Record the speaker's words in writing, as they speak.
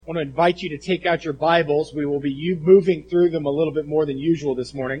want to invite you to take out your Bibles. We will be moving through them a little bit more than usual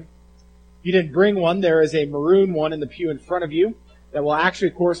this morning. If you didn't bring one, there is a maroon one in the pew in front of you that will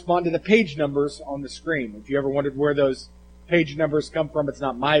actually correspond to the page numbers on the screen. If you ever wondered where those page numbers come from, it's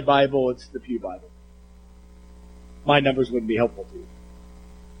not my Bible, it's the Pew Bible. My numbers wouldn't be helpful to you.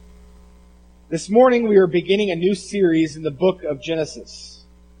 This morning we are beginning a new series in the book of Genesis.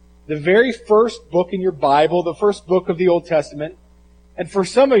 The very first book in your Bible, the first book of the Old Testament. And for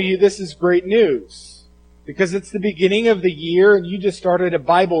some of you, this is great news because it's the beginning of the year and you just started a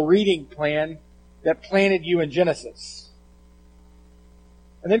Bible reading plan that planted you in Genesis.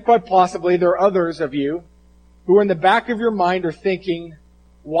 And then quite possibly there are others of you who in the back of your mind are thinking,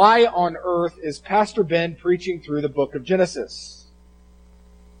 why on earth is Pastor Ben preaching through the book of Genesis?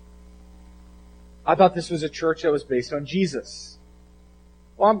 I thought this was a church that was based on Jesus.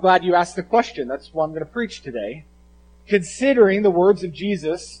 Well, I'm glad you asked the question. That's why I'm going to preach today. Considering the words of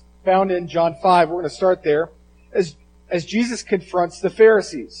Jesus found in John 5, we're going to start there, as Jesus confronts the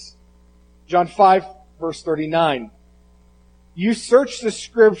Pharisees. John 5, verse 39. You search the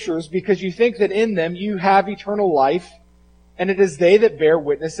Scriptures because you think that in them you have eternal life, and it is they that bear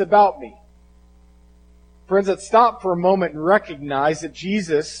witness about me. Friends, let's stop for a moment and recognize that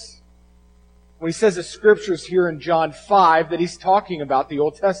Jesus, when he says the Scriptures here in John 5, that he's talking about the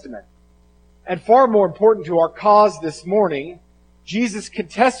Old Testament. And far more important to our cause this morning, Jesus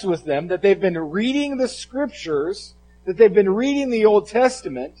contests with them that they've been reading the Scriptures, that they've been reading the Old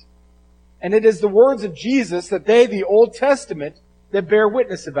Testament, and it is the words of Jesus that they, the Old Testament, that bear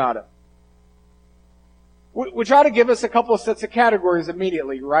witness about Him. Which ought to give us a couple of sets of categories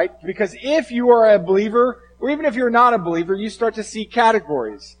immediately, right? Because if you are a believer, or even if you're not a believer, you start to see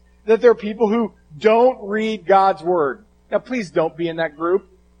categories. That there are people who don't read God's Word. Now please don't be in that group.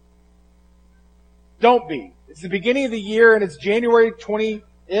 Don't be. It's the beginning of the year and it's January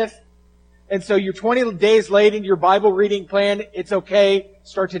 20th. And so you're 20 days late in your Bible reading plan. It's okay.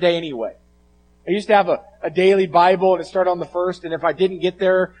 Start today anyway. I used to have a daily Bible and it started on the 1st. And if I didn't get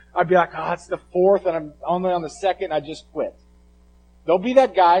there, I'd be like, it's the 4th and I'm only on the 2nd. I just quit. Don't be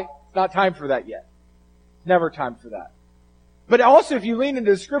that guy. It's not time for that yet. Never time for that. But also, if you lean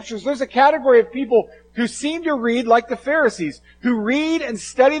into the Scriptures, there's a category of people who seem to read like the Pharisees, who read and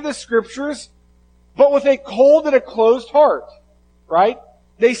study the Scriptures, but with a cold and a closed heart, right?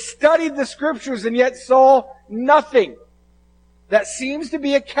 They studied the Scriptures and yet saw nothing. That seems to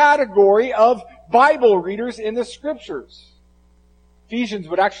be a category of Bible readers in the Scriptures. Ephesians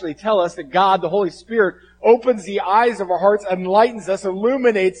would actually tell us that God, the Holy Spirit, opens the eyes of our hearts, enlightens us,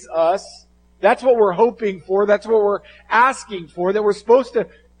 illuminates us. That's what we're hoping for. That's what we're asking for. That we're supposed to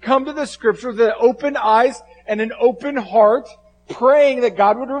come to the Scriptures with open eyes and an open heart, praying that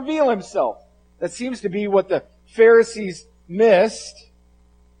God would reveal Himself. That seems to be what the Pharisees missed.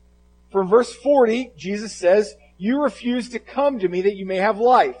 For verse 40, Jesus says, you refuse to come to me that you may have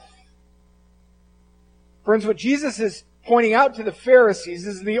life. Friends, what Jesus is pointing out to the Pharisees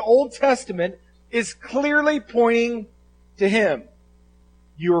is the Old Testament is clearly pointing to Him.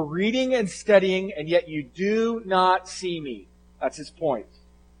 You are reading and studying, and yet you do not see me. That's His point.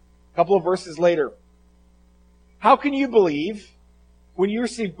 A couple of verses later. How can you believe when you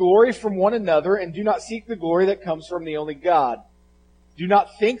receive glory from one another and do not seek the glory that comes from the only God? Do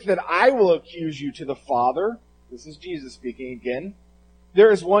not think that I will accuse you to the Father. This is Jesus speaking again.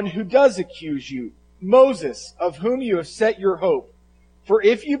 There is one who does accuse you, Moses, of whom you have set your hope. For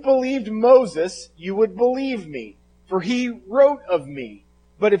if you believed Moses, you would believe me, for he wrote of me.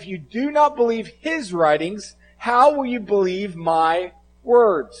 But if you do not believe his writings, how will you believe my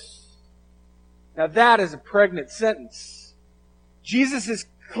words? Now that is a pregnant sentence. Jesus is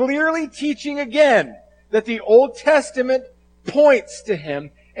clearly teaching again that the Old Testament points to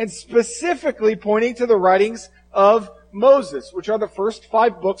Him, and specifically pointing to the writings of Moses, which are the first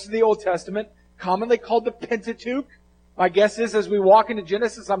 5 books of the Old Testament, commonly called the Pentateuch. My guess is as we walk into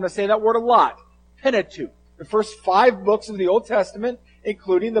Genesis, I'm going to say that word a lot. Pentateuch. The first 5 books of the Old Testament,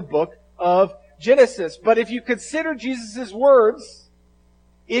 including the book of Genesis. But if you consider Jesus' words,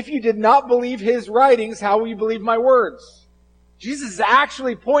 if you did not believe His writings, how will you believe my words? Jesus is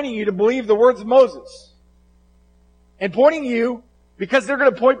actually pointing you to believe the words of Moses. And pointing you because they're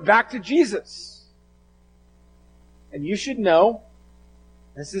going to point back to Jesus. And you should know,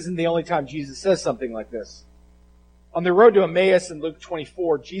 this isn't the only time Jesus says something like this. On the road to Emmaus in Luke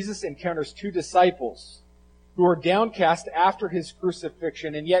 24, Jesus encounters 2 disciples who are downcast after His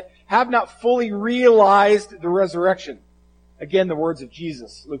crucifixion and yet have not fully realized the resurrection. Again, the words of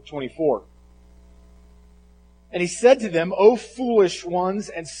Jesus, Luke 24. And He said to them, O foolish ones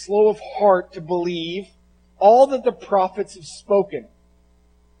and slow of heart to believe all that the prophets have spoken.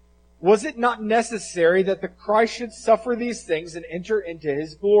 was it not necessary that the Christ should suffer these things and enter into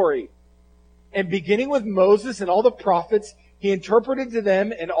his glory? And beginning with Moses and all the prophets, he interpreted to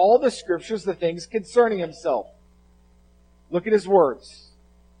them in all the scriptures the things concerning himself. Look at his words.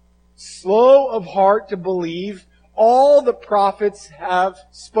 Slow of heart to believe all the prophets have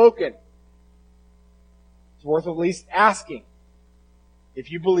spoken. It's worth at least asking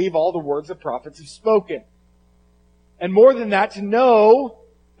if you believe all the words the prophets have spoken. And more than that, to know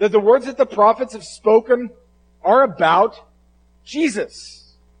that the words that the prophets have spoken are about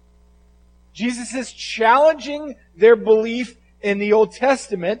Jesus. Jesus is challenging their belief in the Old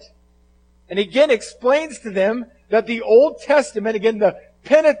Testament, and again explains to them that the Old Testament, again the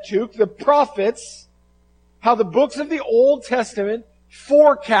Pentateuch, the prophets, how the books of the Old Testament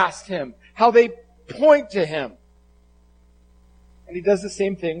forecast him, how they point to him. And he does the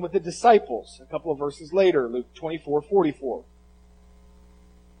same thing with the disciples a couple of verses later, Luke 24:44.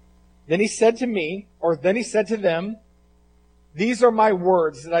 Then he said to them, these are my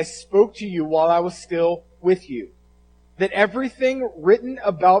words that I spoke to you while I was still with you, that everything written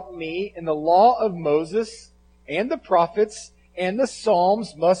about me in the law of Moses and the prophets and the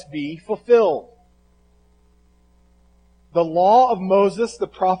Psalms must be fulfilled. The law of Moses, the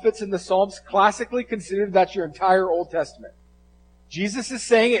prophets, and the Psalms, classically considered that's your entire Old Testament. Jesus is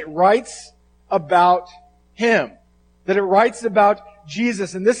saying it writes about him, that it writes about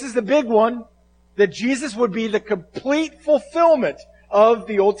Jesus. And this is the big one, that Jesus would be the complete fulfillment of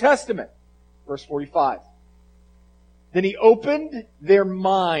the Old Testament. Verse 45. Then he opened their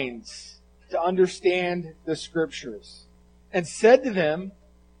minds to understand the Scriptures and said to them,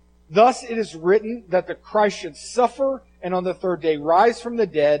 thus it is written that the Christ should suffer and on the third day rise from the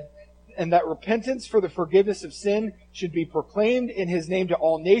dead, and that repentance for the forgiveness of sin should be proclaimed in his name to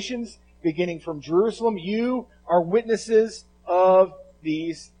all nations, beginning from Jerusalem. You are witnesses of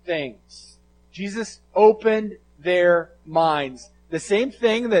these things. Jesus opened their minds. The same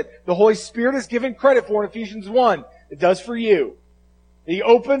thing that the Holy Spirit is given credit for in Ephesians 1, it does for you. He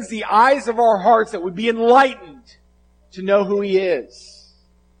opens the eyes of our hearts that would be enlightened to know who he is.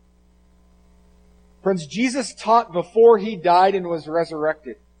 Friends, Jesus taught before he died and was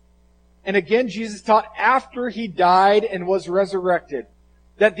resurrected. And again, Jesus taught after he died and was resurrected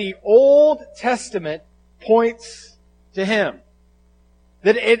that the Old Testament points to him,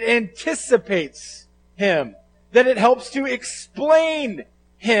 that it anticipates him, that it helps to explain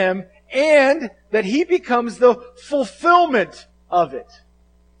him, and that he becomes the fulfillment of it,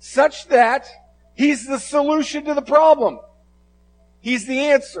 such that he's the solution to the problem. He's the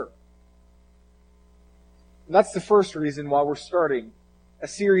answer. And that's the first reason why we're starting a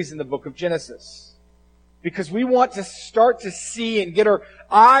series in the book of Genesis. Because we want to start to see and get our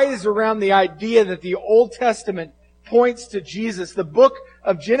eyes around the idea that the Old Testament points to Jesus. The book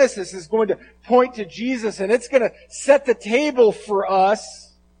of Genesis is going to point to Jesus, and it's going to set the table for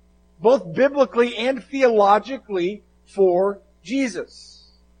us, both biblically and theologically, for Jesus.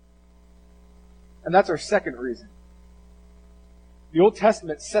 And that's our second reason. The Old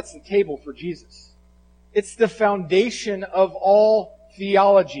Testament sets the table for Jesus. It's the foundation of all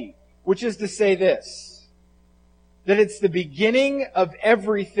theology, which is to say this, that it's the beginning of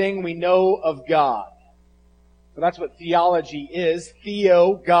everything we know of God. So that's what theology is.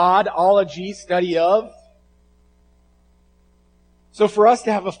 Theo, God, ology, study of. So for us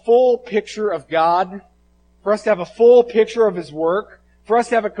to have a full picture of God, for us to have a full picture of his work, for us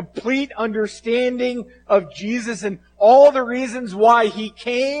to have a complete understanding of Jesus and all the reasons why he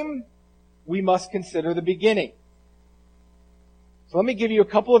came, we must consider the beginning. So let me give you a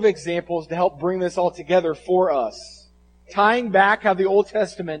couple of examples to help bring this all together for us, tying back how the Old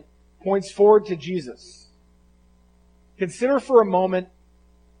Testament points forward to Jesus. Consider for a moment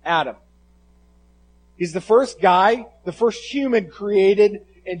Adam. He's the first guy, the first human created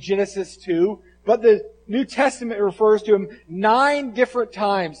in Genesis 2, but the New Testament refers to him 9 different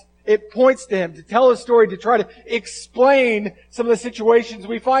times. It points to him to tell a story, to try to explain some of the situations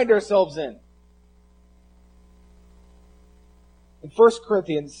we find ourselves in. In 1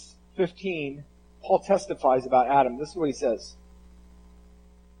 Corinthians 15, Paul testifies about Adam. This is what he says.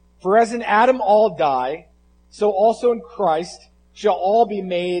 For as in Adam all die, so also in Christ shall all be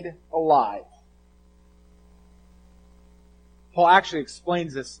made alive. Paul actually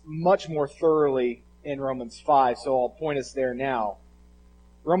explains this much more thoroughly in Romans 5, so I'll point us there now.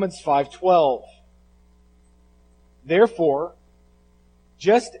 Romans 5:12. Therefore,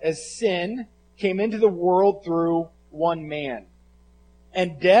 just as sin came into the world through one man,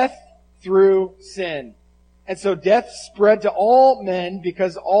 and death through sin, and so death spread to all men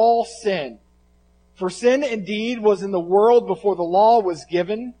because all sinned. For sin indeed was in the world before the law was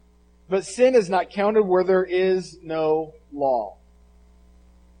given, but sin is not counted where there is no law.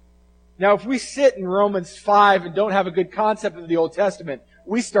 Now, if we sit in Romans 5 and don't have a good concept of the Old Testament,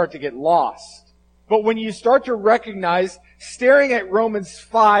 we start to get lost. But when you start to recognize, staring at Romans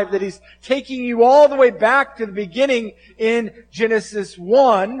 5, that he's taking you all the way back to the beginning in Genesis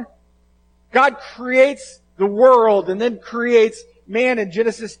 1, God creates the world and then creates man in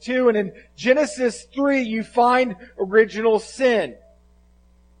Genesis 2. And in Genesis 3, you find original sin.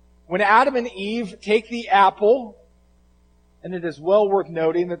 When Adam and Eve take the apple, and it is well worth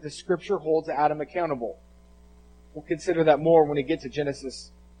noting that the Scripture holds Adam accountable. We'll consider that more when we get to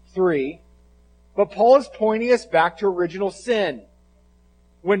Genesis 3. But Paul is pointing us back to original sin.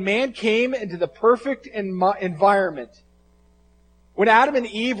 When man came into the perfect environment, when Adam and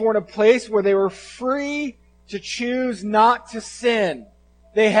Eve were in a place where they were free to choose not to sin,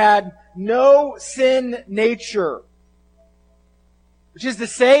 they had no sin nature. Which is to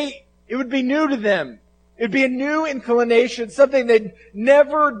say, it would be new to them. It would be a new inclination, something they'd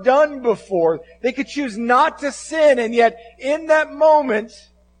never done before. They could choose not to sin, and yet in that moment,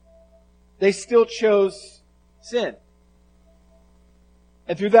 they still chose sin.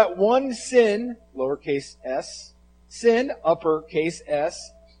 And through that one sin, lowercase s, sin, uppercase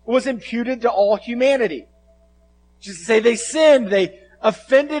S, was imputed to all humanity. Which is to say, they sinned, they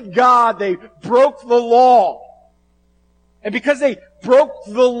offended God, they broke the law. And because they broke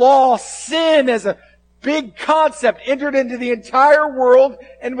the law, sin as a big concept entered into the entire world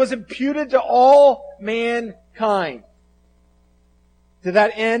and was imputed to all mankind. To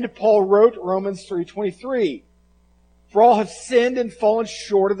that end, Paul wrote Romans 3:23, "For all have sinned and fallen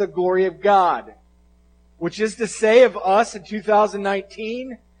short of the glory of God," which is to say of us in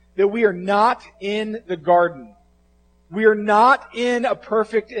 2019 that we are not in the garden. We are not in a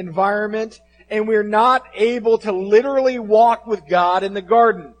perfect environment, and we are not able to literally walk with God in the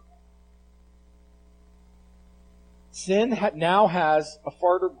garden. Sin now has a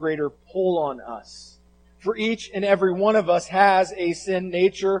far greater pull on us. For each and every one of us has a sin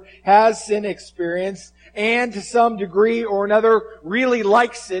nature, has sin experience, and to some degree or another really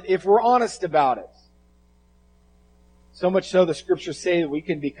likes it if we're honest about it. So much so the Scriptures say that we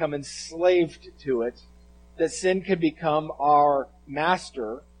can become enslaved to it, that sin can become our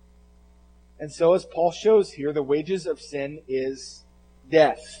master. And so, as Paul shows here, the wages of sin is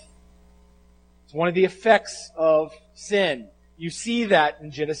death. It's one of the effects of sin. You see that in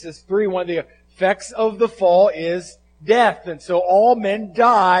Genesis 3. One of the effects of the fall is death. And so all men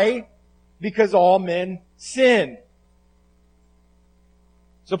die because all men sin.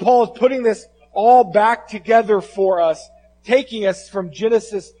 So Paul is putting this all back together for us, taking us from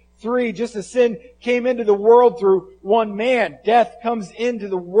Genesis 3. Just as sin came into the world through one man, death comes into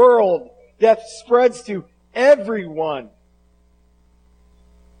the world. Death spreads to everyone.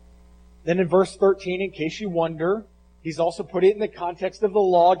 Then in verse 13, in case you wonder, he's also put it in the context of the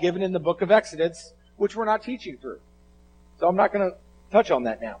law given in the book of Exodus, which we're not teaching through. So I'm not going to touch on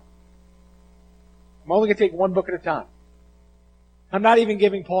that now. I'm only going to take one book at a time. I'm not even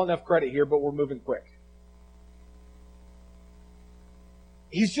giving Paul enough credit here, but we're moving quick.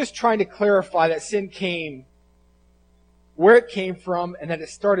 He's just trying to clarify that sin came, where it came from, and that it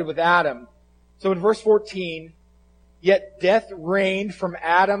started with Adam. So in verse 14, "Yet death reigned from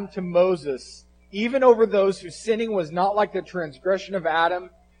Adam to Moses, even over those whose sinning was not like the transgression of Adam,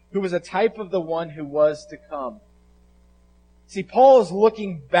 who was a type of the one who was to come." See, Paul is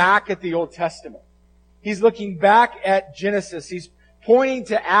looking back at the Old Testament. He's looking back at Genesis. He's pointing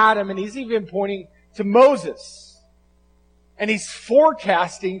to Adam, and he's even pointing to Moses. And he's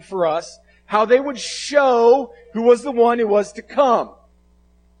forecasting for us how they would show who was the one who was to come.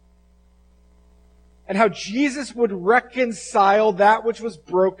 And how Jesus would reconcile that which was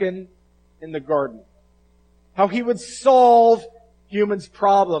broken in the garden. How he would solve humans'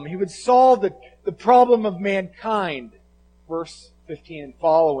 problem. He would solve the problem of mankind. Verse 15 and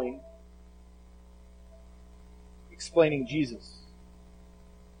following, explaining Jesus.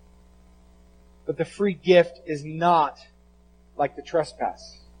 But the free gift is not like the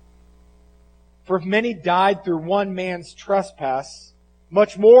trespass. For if many died through one man's trespass,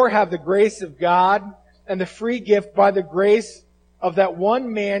 much more have the grace of God and the free gift by the grace of that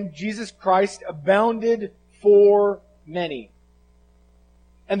one man, Jesus Christ, abounded for many.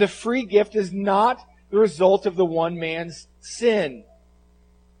 And the free gift is not the result of the one man's sin.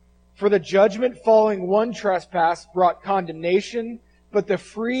 For the judgment following one trespass brought condemnation, but the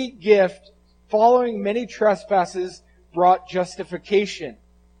free gift following many trespasses brought justification.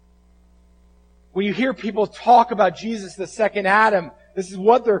 When you hear people talk about Jesus, the second Adam, this is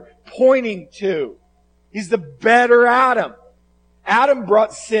what they're pointing to. He's the better Adam. Adam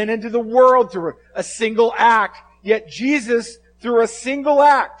brought sin into the world through a single act. Yet Jesus, through a single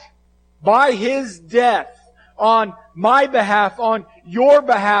act, by His death, on my behalf, on your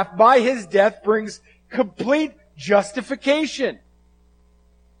behalf, by His death, brings complete justification.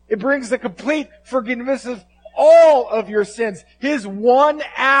 It brings the complete forgiveness of all of your sins. His one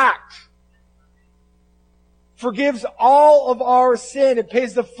act forgives all of our sin. It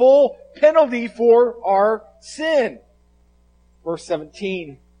pays the full penalty for our sin. Verse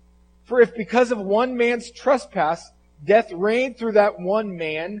 17. For if because of one man's trespass, death reigned through that one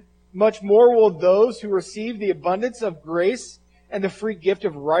man, much more will those who receive the abundance of grace and the free gift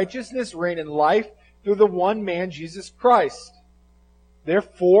of righteousness reign in life through the one man, Jesus Christ.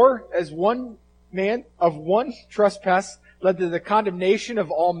 Therefore, as one man of one trespass led to the condemnation of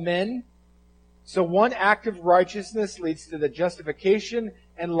all men, so one act of righteousness leads to the justification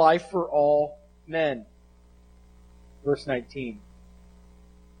and life for all men. Verse 19.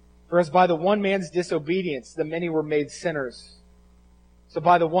 For as by the one man's disobedience the many were made sinners, so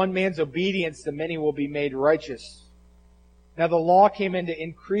by the one man's obedience the many will be made righteous. Now the law came in to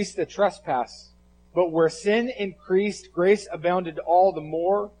increase the trespass, but where sin increased, grace abounded all the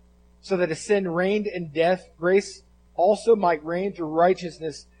more, so that as sin reigned in death, grace also might reign through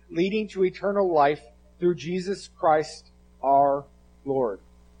righteousness, leading to eternal life through Jesus Christ our Lord.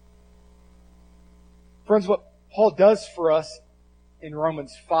 Friends, what Paul does for us in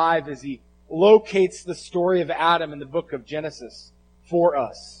Romans 5 is he locates the story of Adam in the book of Genesis for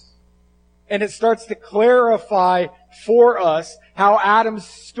us. And it starts to clarify for us how Adam's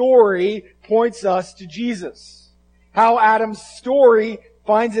story points us to Jesus. How Adam's story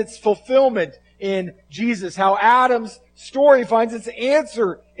finds its fulfillment in Jesus. How Adam's story finds its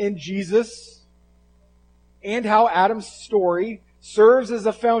answer in Jesus. And how Adam's story serves as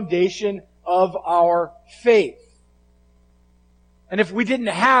a foundation of our faith. And if we didn't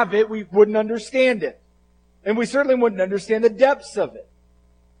have it, we wouldn't understand it. And we certainly wouldn't understand the depths of it.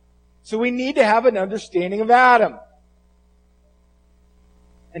 So we need to have an understanding of Adam.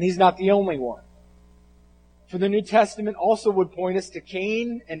 And he's not the only one. For the New Testament also would point us to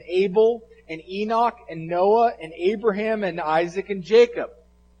Cain and Abel and Enoch and Noah and Abraham and Isaac and Jacob.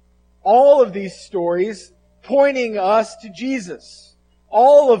 All of these stories pointing us to Jesus.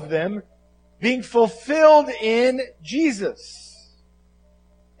 All of them being fulfilled in Jesus.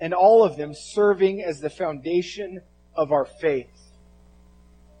 And all of them serving as the foundation of our faith.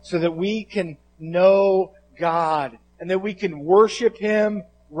 So that we can know God and that we can worship Him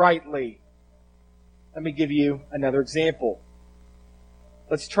rightly. Let me give you another example.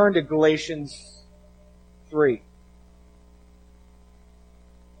 Let's turn to Galatians 3.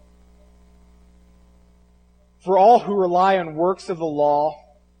 For all who rely on works of the law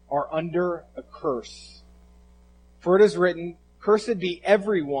are under a curse. For it is written, Cursed be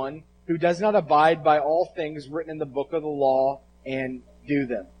everyone who does not abide by all things written in the book of the law and do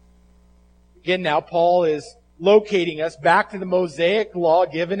them. Again, now Paul is locating us back to the Mosaic law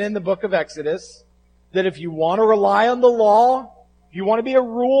given in the book of Exodus, that if you want to rely on the law, if you want to be a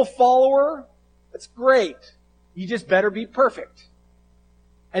rule follower, that's great. You just better be perfect.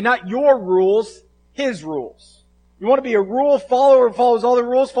 And not your rules, His rules. You want to be a rule follower who follows all the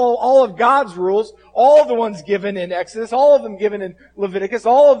rules, follow all of God's rules, all of the ones given in Exodus, all of them given in Leviticus,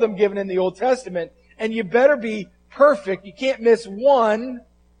 all of them given in the Old Testament, and you better be perfect. You can't miss one,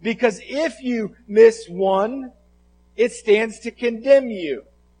 because if you miss one, it stands to condemn you.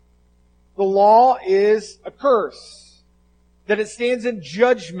 The law is a curse, that it stands in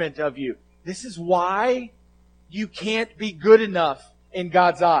judgment of you. This is why you can't be good enough in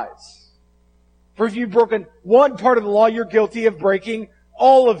God's eyes. For if you've broken one part of the law, you're guilty of breaking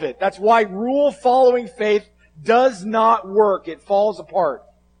all of it. That's why rule-following faith does not work. It falls apart.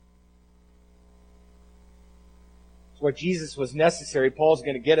 That's why Jesus was necessary. Paul's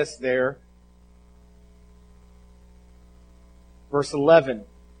going to get us there. Verse 11.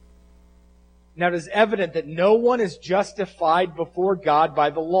 Now it is evident that no one is justified before God by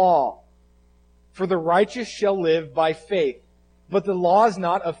the law. For the righteous shall live by faith. But the law is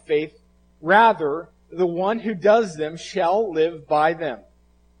not of faith. Rather, the one who does them shall live by them.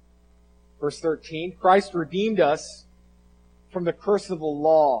 Verse 13, Christ redeemed us from the curse of the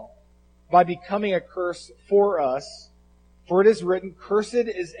law by becoming a curse for us. For it is written, Cursed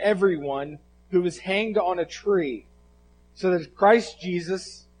is everyone who is hanged on a tree, so that Christ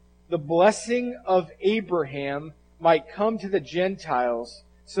Jesus, the blessing of Abraham, might come to the Gentiles,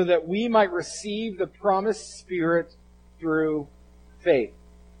 so that we might receive the promised Spirit through faith.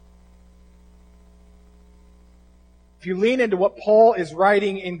 If you lean into what Paul is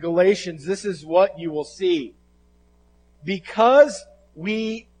writing in Galatians, this is what you will see. because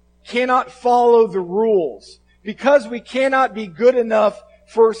we cannot follow the rules, because we cannot be good enough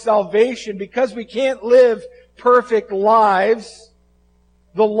for salvation, because we can't live perfect lives,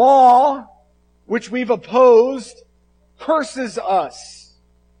 the law, which we've opposed, curses us.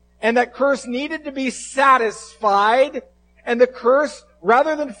 And that curse needed to be satisfied, and the curse,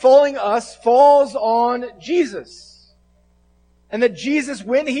 rather than falling us, falls on Jesus. And that Jesus,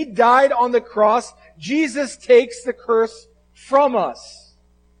 when He died on the cross, Jesus takes the curse from us.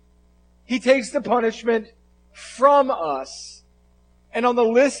 He takes the punishment from us. And on the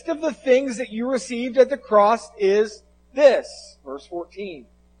list of the things that you received at the cross is this, verse 14.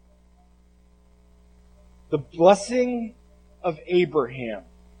 The blessing of Abraham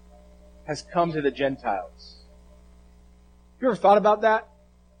has come to the Gentiles. Have you ever thought about that?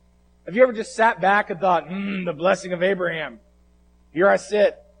 Have you ever just sat back and thought, the blessing of Abraham. Here I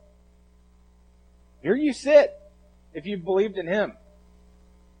sit. Here you sit, if you've believed in Him.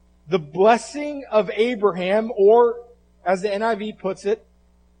 The blessing of Abraham, or as the NIV puts it,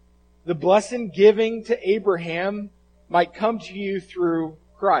 the blessing giving to Abraham might come to you through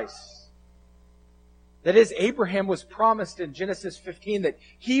Christ. That is, Abraham was promised in Genesis 15 that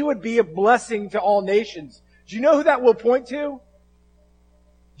he would be a blessing to all nations. Do you know who that will point to?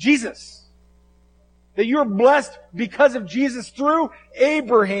 Jesus. That you're blessed because of Jesus through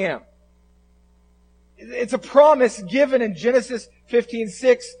Abraham. It's a promise given in Genesis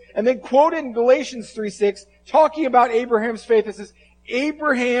 15:6 and then quoted in Galatians 3:6 talking about Abraham's faith. It says,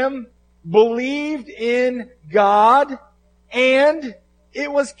 Abraham believed in God and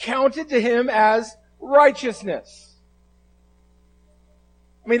it was counted to him as righteousness.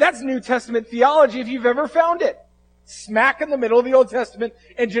 I mean, that's New Testament theology if you've ever found it. Smack in the middle of the Old Testament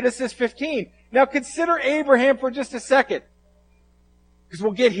in Genesis 15. Now consider Abraham for just a second. Because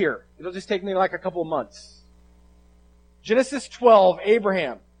we'll get here. It'll just take me like a couple of months. Genesis 12,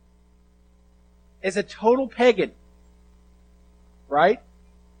 Abraham is a total pagan. Right?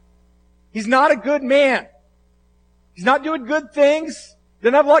 He's not a good man. He's not doing good things.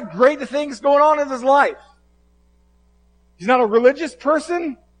 Doesn't have a lot of great things going on in his life. He's not a religious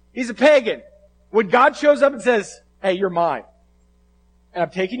person. He's a pagan. When God shows up and says, hey, you're mine. And I'm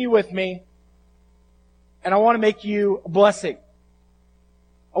taking you with me. And I want to make you a blessing.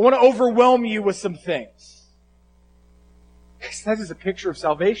 I want to overwhelm you with some things. That is a picture of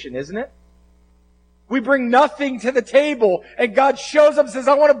salvation, isn't it? We bring nothing to the table, and God shows up and says,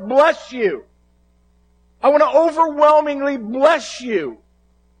 I want to bless you. I want to overwhelmingly bless you.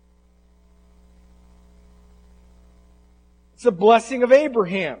 It's the blessing of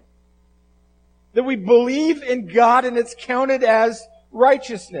Abraham. That we believe in God and it's counted as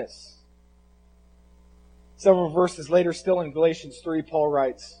righteousness. Several verses later, still in Galatians 3, Paul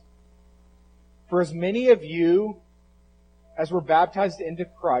writes, for as many of you as were baptized into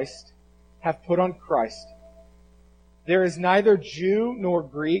Christ have put on Christ. There is neither Jew nor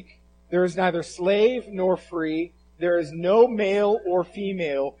Greek. There is neither slave nor free. There is no male or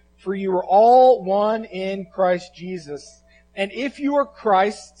female, for you are all one in Christ Jesus. And if you are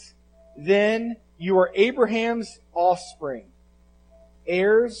Christ's, then you are Abraham's offspring,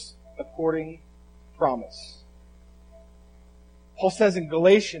 heirs according to promise. Paul says in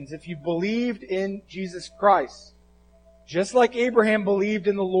Galatians, if you believed in Jesus Christ, just like Abraham believed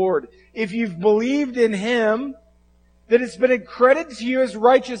in the Lord, if you've believed in Him, that it's been accredited to you as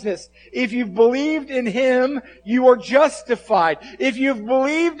righteousness. If you've believed in Him, you are justified. If you've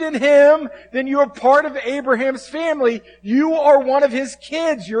believed in Him, then you are part of Abraham's family. You are one of his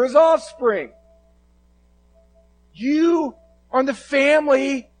kids. You're his offspring. You are in the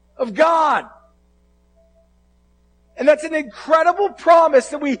family of God. And that's an incredible promise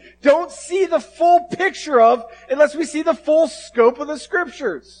that we don't see the full picture of unless we see the full scope of the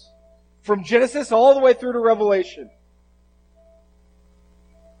Scriptures. From Genesis all the way through to Revelation.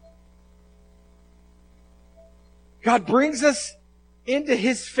 God brings us into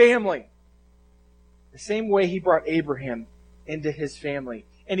His family. The same way He brought Abraham into His family.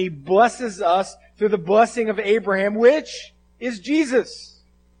 And He blesses us through the blessing of Abraham, which is Jesus.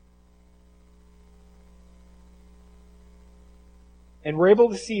 And we're able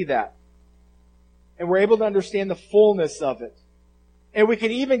to see that. And we're able to understand the fullness of it. And we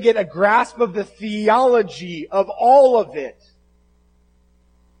can even get a grasp of the theology of all of it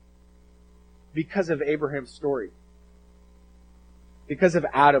because of Abraham's story. Because of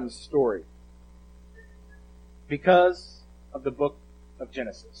Adam's story. Because of the book of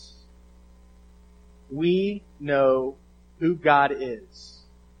Genesis. We know who God is.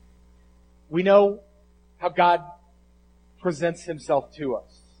 We know how God presents Himself to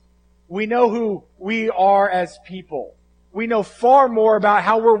us. We know who we are as people. We know far more about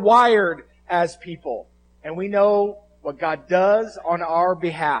how we're wired as people. And we know what God does on our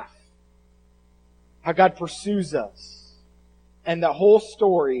behalf. How God pursues us. And the whole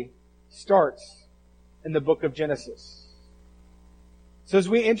story starts in the book of Genesis. So as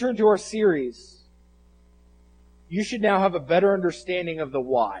we enter into our series, you should now have a better understanding of the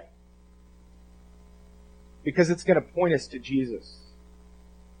why. Because it's going to point us to Jesus.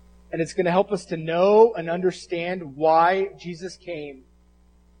 And it's going to help us to know and understand why Jesus came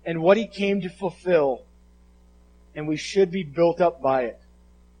and what He came to fulfill. And we should be built up by it.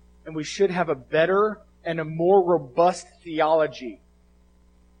 And we should have a better and a more robust theology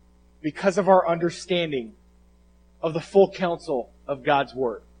because of our understanding of the full counsel of God's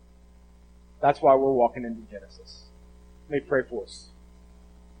Word. That's why we're walking into Genesis. Let me pray for us.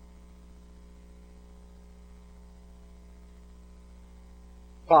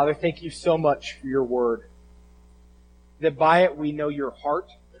 Father, thank you so much for your Word. That by it we know your heart.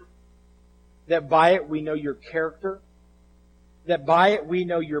 That by it we know your character. That by it we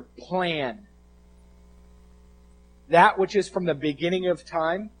know your plan. That which is from the beginning of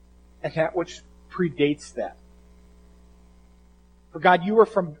time and that which predates that. For God, you are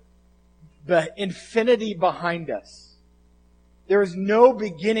from the infinity behind us. There is no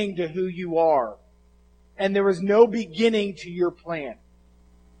beginning to who you are. And there is no beginning to your plan.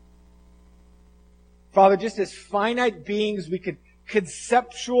 Father, just as finite beings, we could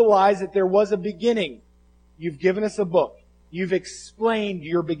conceptualize that there was a beginning. You've given us a book. You've explained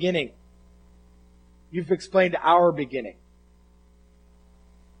your beginning. You've explained our beginning.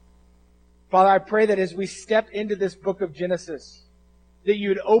 Father, I pray that as we step into this book of Genesis, that you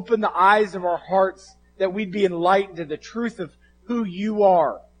would open the eyes of our hearts, that we'd be enlightened to the truth of who you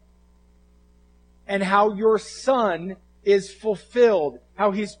are and how your Son is fulfilled,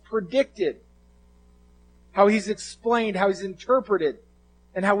 how He's predicted, how He's explained, how He's interpreted,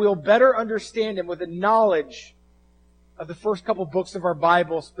 and how we'll better understand Him with a knowledge of the first couple books of our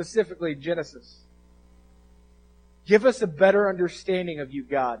Bible, specifically Genesis. Give us a better understanding of you,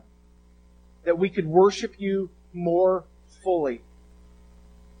 God, that we could worship you more fully.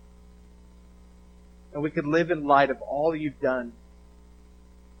 And we could live in light of all you've done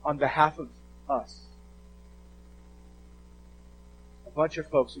on behalf of us. A bunch of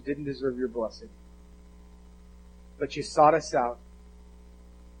folks who didn't deserve your blessing. But you sought us out.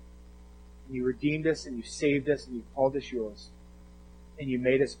 And you redeemed us and you saved us and you called us yours. And you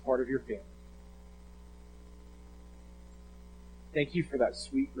made us part of your family. Thank you for that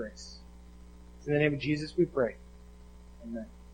sweet grace. In the name of Jesus we pray. Amen.